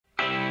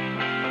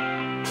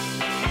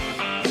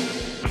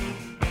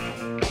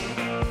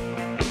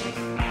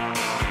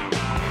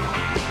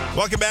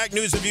Welcome back.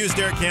 News and Views.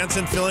 Derek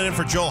Hansen filling in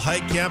for Joel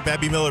Heitkamp.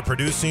 Abby Miller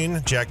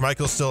producing. Jack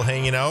Michael's still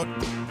hanging out.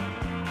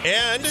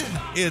 And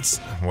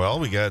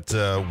we got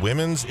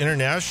Women's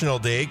International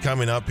Day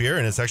coming up here,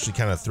 and it's actually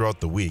kind of throughout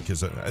the week.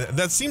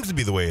 That seems to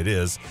be the way it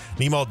is.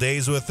 Neemal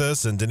Day's with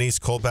us, and Denise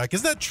Kolpak.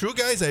 Is that true,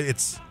 guys?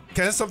 It's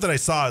kind of something I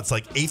saw. It's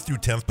like 8th through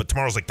 10th, but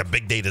tomorrow's like the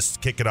big day to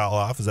kick it all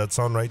off. Does that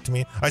sound right to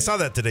me? I saw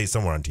that today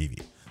somewhere on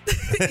TV.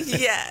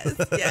 Yes.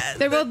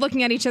 They're both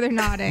looking at each other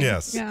nodding.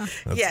 Yes. Yeah.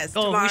 Yes,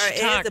 tomorrow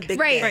is a big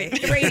day. Right,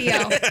 the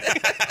radio.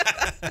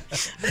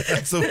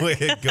 That's the way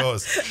it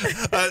goes.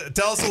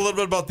 Tell us a little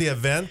bit about the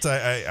event.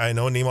 I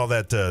know, Neemal,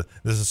 that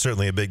this is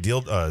certainly a big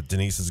deal.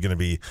 Denise is going to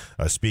be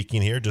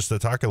speaking here just to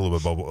talk a little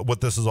bit about what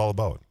this is all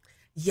about.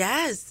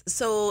 Yes.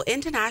 So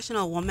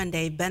International Women's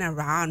Day been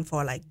around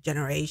for like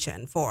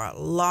generation, for a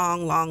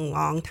long, long,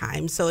 long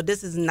time. So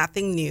this is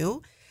nothing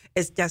new.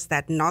 It's just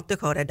that North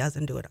Dakota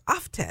doesn't do it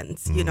often.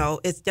 You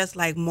know, it's just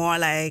like more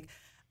like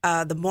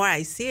the more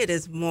I see it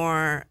is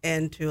more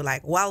into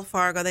like Wells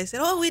Fargo. They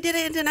said, oh, we did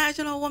an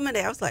International Women's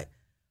Day. I was like,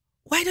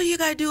 why don't you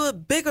guys do a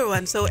bigger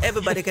one so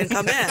everybody can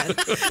come in?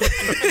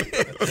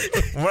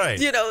 Right.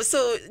 You know,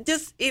 so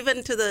just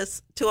even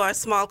to our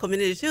small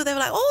community too, they were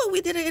like, oh, we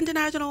did an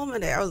International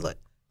Women's Day. I was like,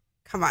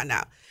 come on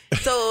now.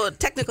 So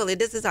technically,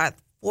 this is our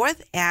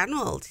 4th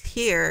annual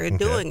here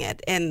doing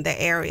it in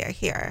the area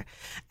here.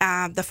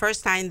 The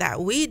first time that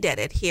we did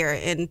it here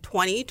in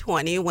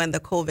 2020 when the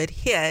COVID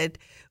hit,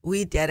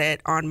 we did it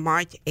on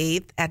March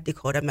 8th at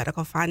Dakota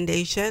Medical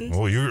Foundation.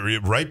 Oh, you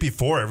right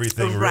before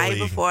everything. Right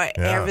before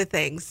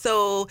everything.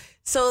 So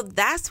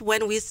that's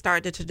when we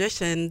started the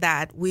tradition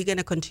that we're going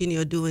to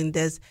continue doing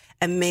this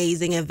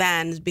amazing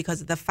events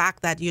because of the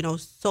fact that, you know,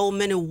 so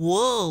many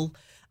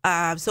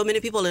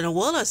people in the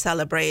world are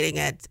celebrating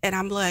it. And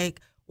I'm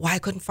like, why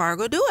couldn't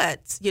Fargo do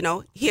it? You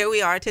know, here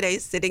we are today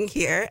sitting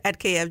here at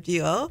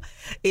KFGO,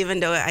 even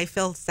though I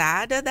feel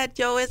sad that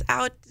Joe is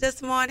out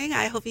this morning.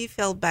 I hope he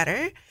feels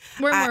better.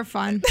 We're more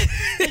fun.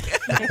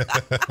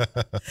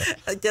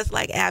 Just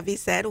like Abby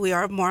said, we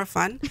are more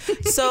fun.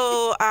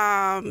 So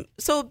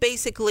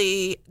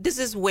basically, this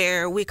is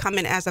where we come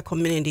in as a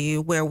community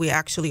where we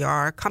actually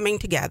are coming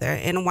together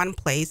in one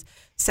place,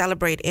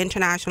 celebrate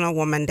International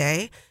Women's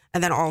Day,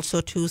 and then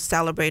also to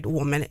celebrate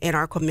women in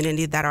our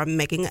community that are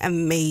making an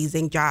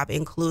amazing job,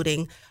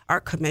 including our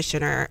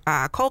Commissioner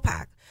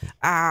Kolpak.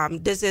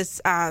 This is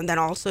then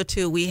also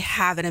too, we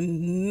have an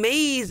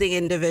amazing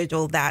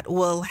individual that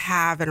will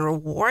have a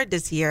reward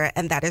this year,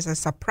 and that is a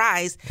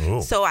surprise.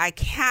 Ooh. So I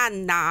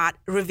cannot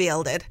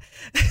reveal it.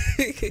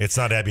 It's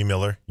not Abby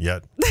Miller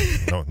yet.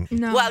 No.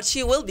 Well,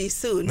 she will be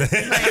soon.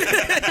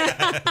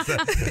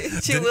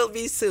 She will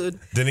be soon.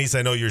 Denise,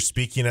 I know you're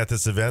speaking at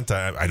this event.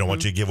 I don't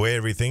want you to give away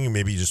everything.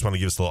 Maybe you just want to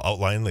give us a little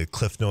outline, the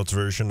Cliff Notes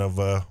version of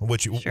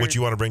what you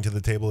want to bring to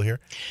the table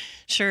here.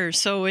 Sure.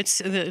 So it's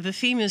the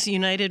theme is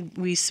United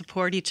We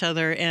Support Each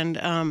Other, and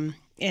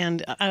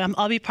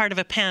I'll be part of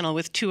a panel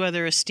with 2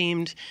 other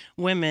esteemed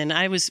women.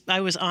 I was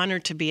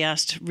honored to be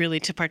asked really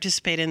to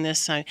participate in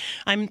this.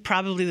 I'm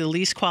probably the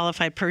least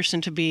qualified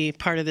person to be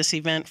part of this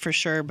event for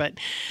sure, but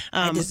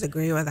I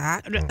disagree with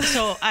that.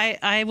 So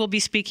I will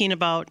be speaking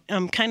about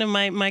kind of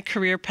my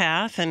career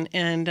path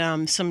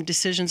and some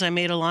decisions I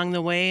made along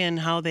the way and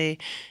how they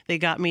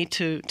got me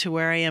to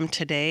where I am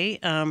today,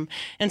 and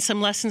some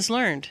lessons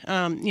learned.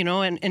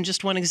 And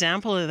just one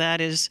example of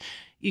that is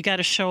you got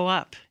to show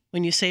up.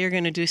 When you say you're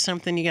going to do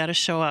something, you got to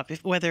show up.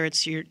 Whether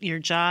it's your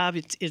job,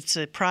 it's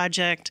a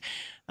project,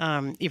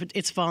 if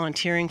it's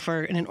volunteering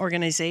for an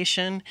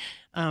organization,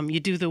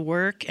 you do the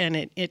work,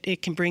 and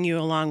it can bring you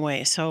a long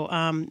way. So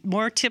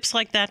more tips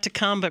like that to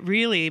come. But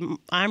really,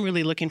 I'm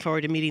really looking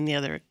forward to meeting the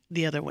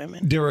other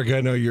women. Derek,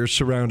 I know you're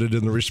surrounded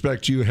in the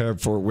respect you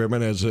have for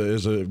women as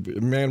a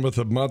man with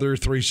a mother,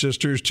 3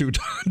 sisters, 2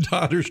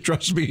 daughters.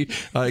 Trust me,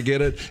 I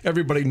get it.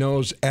 Everybody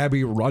knows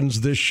Abby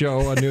runs this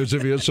show on News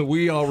of You, so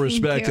we all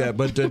respect that.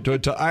 But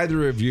to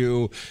either of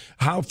you,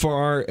 how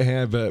far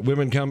have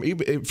women come,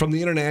 even from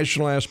the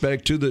international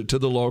aspect to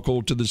the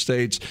local, to the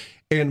states,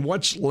 and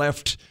what's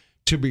left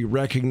to be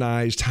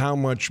recognized? How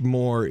much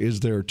more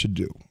is there to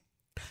do?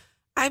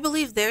 I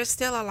believe there's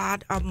still a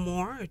lot of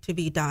more to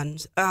be done,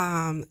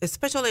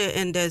 especially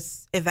in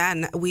this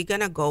event. We're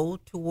going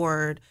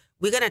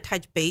to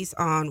touch base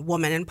on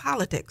women in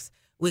politics.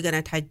 We're going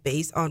to touch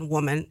base on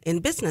women in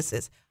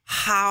businesses.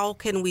 How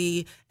can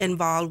we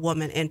involve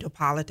women into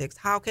politics?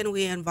 How can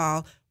we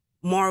involve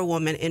more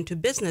women into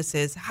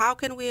businesses? How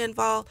can we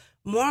involve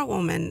more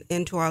women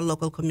into our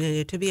local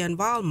community to be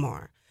involved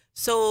more?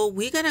 So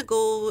we're going to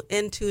go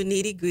into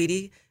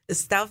nitty-gritty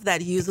stuff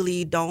that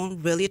usually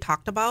don't really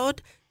talked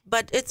about,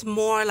 but it's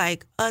more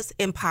like us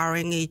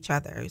empowering each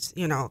other,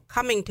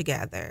 coming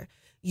together,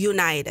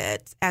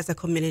 united as a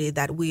community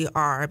that we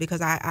are,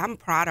 because I'm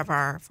proud of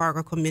our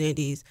Fargo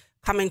communities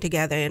coming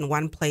together in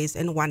one place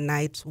in one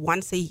night,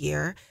 once a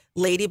year.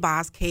 Lady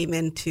Boss came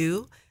in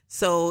too,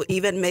 so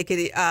even make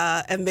it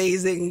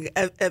amazing,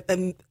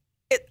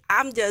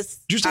 I'm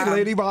just. Did you say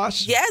Lady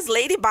Boss? Yes,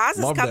 Lady Boss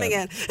is Love coming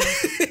in.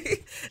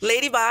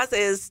 Lady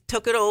Boss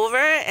took it over,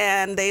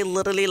 and they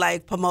literally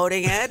like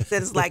promoting it.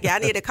 It's like, yeah, I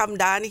need to come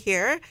down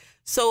here.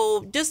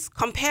 So just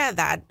compare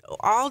that.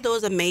 All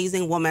those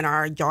amazing women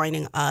are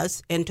joining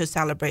us in to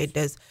celebrate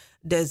this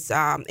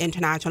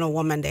International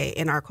Women's Day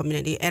in our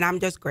community, and I'm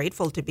just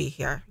grateful to be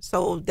here.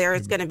 So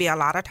there's going to be a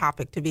lot of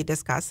topic to be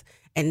discussed,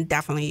 and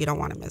definitely you don't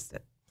want to miss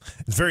it.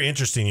 It's very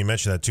interesting. You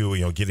mentioned that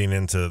too. Getting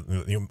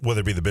into whether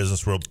it be the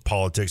business world,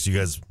 politics. You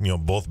guys,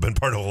 both been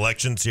part of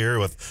elections here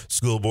with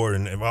school board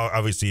and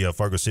obviously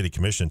Fargo City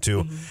Commission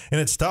too. Mm-hmm. And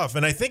it's tough.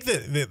 And I think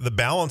that the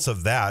balance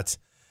of that,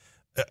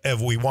 if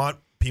we want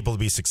people to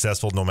be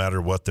successful, no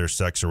matter what their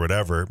sex or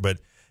whatever. But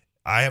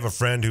I have a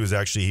friend he was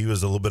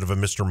a little bit of a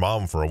Mr.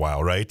 Mom for a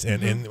while, right?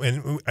 Mm-hmm.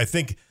 And I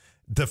think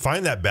to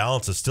find that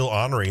balance of still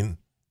honoring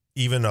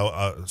even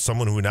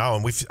someone who now,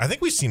 and I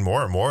think we've seen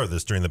more and more of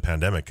this during the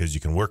pandemic, because you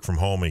can work from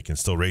home and you can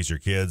still raise your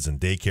kids, and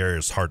daycare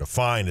is hard to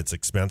find, it's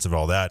expensive,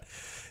 all that.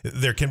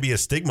 There can be a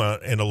stigma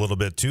in a little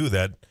bit too,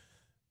 that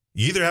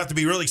you either have to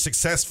be really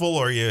successful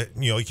or you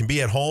can be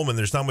at home and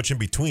there's not much in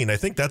between. I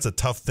think that's a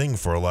tough thing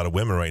for a lot of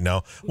women right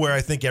now, where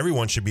I think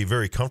everyone should be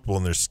very comfortable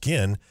in their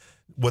skin,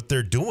 what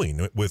they're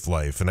doing with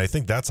life. And I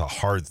think that's a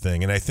hard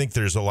thing. And I think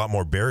there's a lot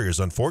more barriers,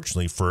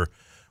 unfortunately, for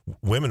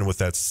women with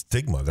that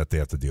stigma that they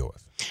have to deal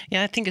with.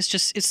 Yeah, I think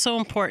it's so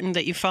important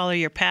that you follow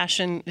your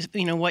passion,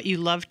 what you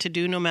love to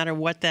do, no matter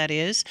what that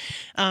is.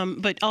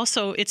 But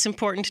also it's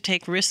important to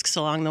take risks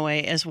along the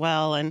way as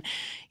well. And,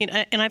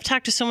 and I've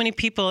talked to so many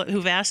people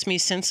who've asked me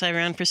since I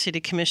ran for city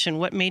commission,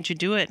 what made you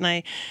do it? And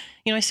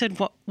I said,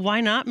 well,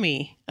 why not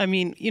me? I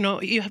mean,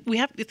 we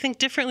have to think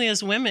differently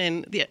as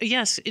women.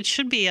 Yes, it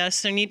should be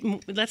us.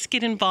 Let's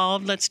get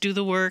involved. Let's do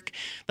the work.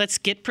 Let's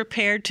get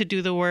prepared to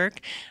do the work.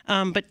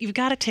 But you've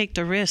got to take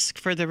the risk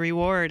for the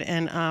reward.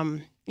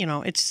 And,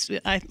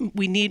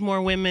 we need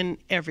more women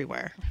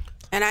everywhere.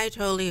 And I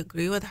totally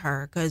agree with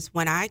her, because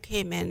when I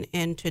came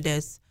into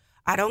this,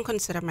 I don't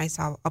consider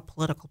myself a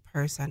political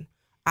person.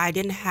 I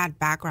didn't have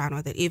background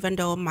with it, even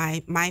though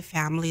my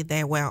family,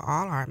 they all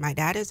are. My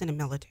dad is in the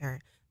military.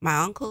 My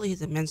uncle,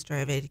 he's a minister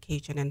of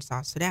education in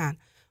South Sudan.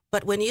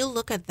 But when you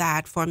look at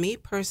that, for me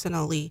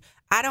personally,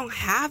 I don't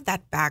have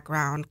that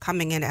background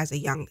coming in as a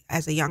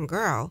young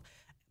girl.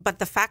 But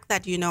the fact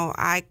that,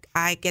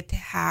 I get to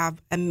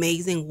have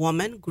amazing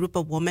group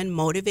of women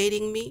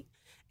motivating me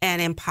and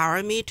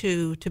empower me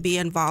to be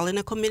involved in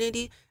a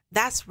community,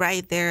 that's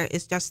right there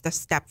is just a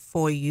step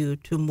for you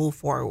to move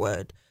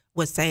forward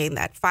with saying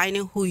that,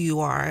 finding who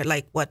you are,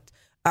 like what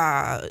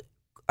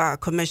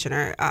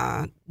Commissioner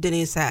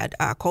Denise said,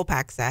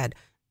 Kopak said,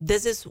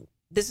 this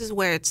is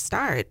where it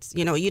starts.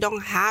 You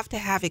don't have to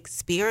have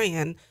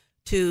experience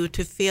to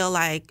feel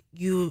like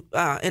you,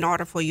 in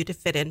order for you to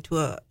fit into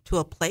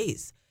a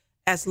place.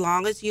 As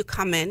long as you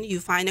come in,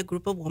 you find a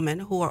group of women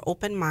who are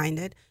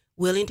open-minded,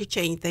 willing to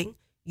change things.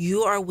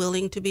 You are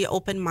willing to be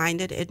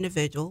an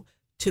individual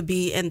to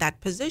be in that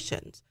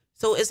position.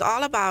 So it's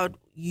all about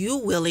you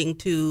willing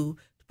to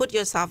put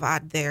yourself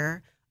out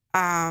there.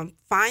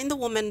 Find the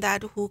woman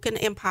who can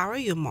empower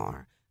you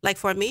more. Like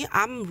for me,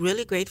 I'm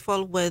really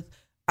grateful with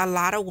a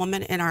lot of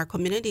women in our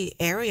community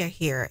area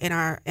here, in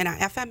our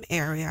FM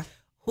area,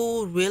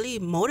 who really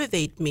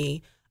motivate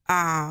me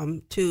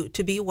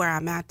to be where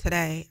I'm at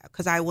today,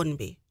 because I wouldn't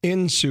be.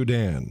 In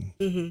Sudan.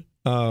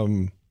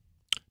 Mm-hmm.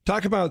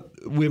 Talk about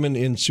women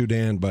in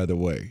Sudan, by the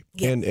way,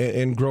 yes.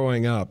 and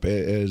growing up. I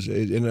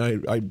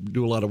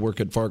do a lot of work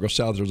at Fargo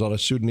South. There's a lot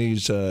of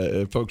Sudanese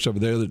folks over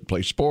there that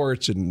play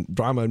sports and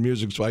drama and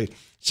music, so I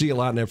see a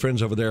lot of their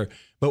friends over there.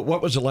 But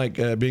what was it like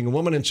being a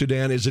woman in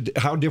Sudan?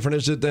 How different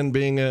is it than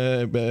being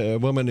a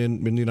woman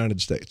in the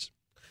United States?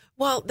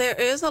 Well, there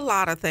is a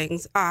lot of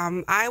things.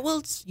 I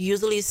will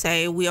usually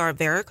say we are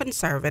very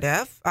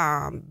conservative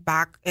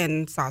back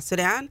in South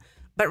Sudan.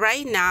 But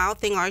right now,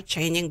 things are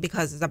changing,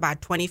 because it's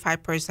about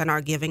 25% are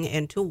giving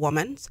into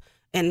women's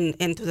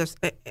into this,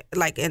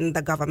 like in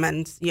the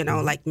government,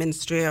 mm-hmm. like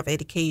Ministry of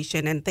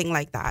Education and things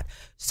like that.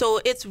 So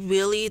it's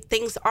really,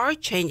 things are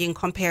changing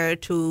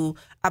compared to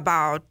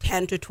about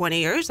 10 to 20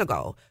 years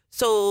ago.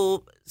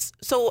 So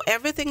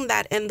everything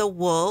that in the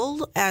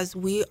world as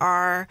we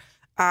are,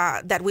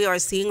 that we are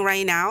seeing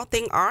right now,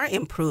 things are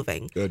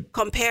improving. Good.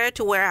 Compared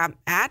to where I'm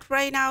at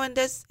right now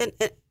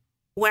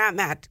where I'm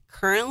at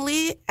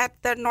currently at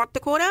the North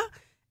Dakota,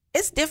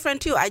 it's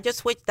different too. I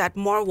just wish that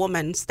more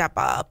women step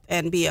up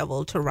and be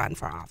able to run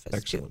for office.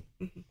 Excellent.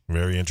 Too. Mm-hmm.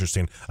 Very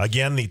interesting.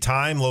 Again, the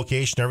time,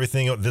 location,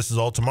 everything, this is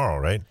all tomorrow,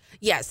 right?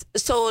 Yes.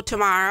 So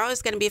tomorrow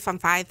is going to be from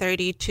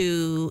 5:30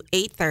 to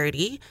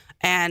 8:30,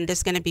 and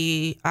it's going to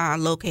be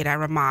located at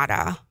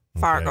Ramada,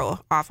 Fargo,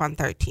 off on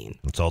 13.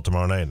 It's all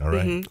tomorrow night. All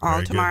right. Mm-hmm.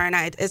 All tomorrow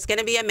night. It's going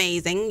to be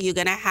amazing. You're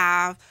going to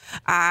have,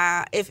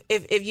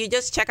 if you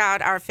just check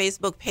out our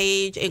Facebook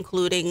page,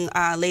 including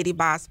Lady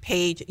Boss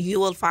page, you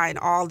will find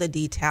all the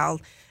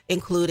details.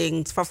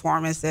 including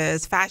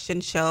performances,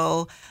 fashion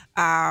show.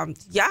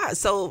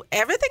 So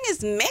everything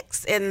is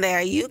mixed in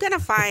there. You're going to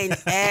find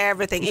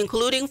everything,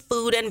 including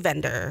food and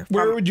vendor.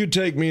 Where would you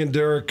take me and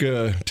Derek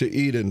to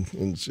eat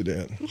in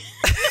Sudan?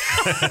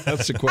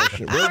 That's the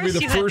question. Where would be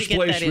the first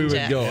place we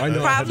would go? I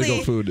know I had to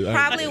go food.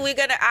 Probably we're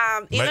going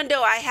to, even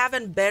though I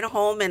haven't been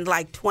home in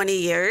like 20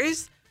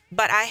 years,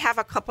 but I have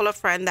a couple of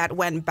friends that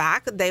went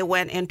back. They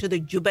went into the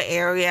Juba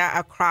area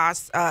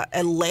across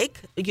a lake,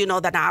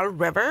 the Nile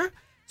River.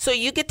 So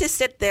you get to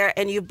sit there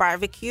and you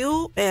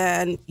barbecue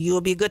and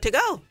you'll be good to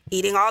go,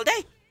 eating all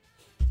day.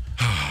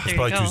 It's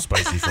probably too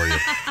spicy for you.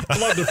 I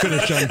love to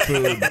finish on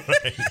food.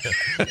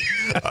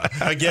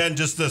 Again,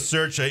 just the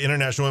search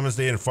International Women's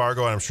Day in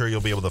Fargo, and I'm sure you'll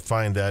be able to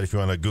find that if you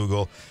want to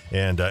Google.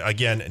 And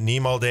again,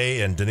 Neem all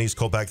day and Denise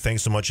Kolpak,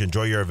 thanks so much.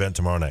 Enjoy your event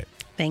tomorrow night.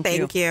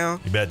 Thank you.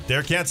 You bet.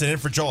 Derek Hansen in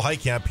for Joel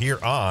Heitkamp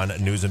here on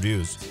News and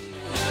Views.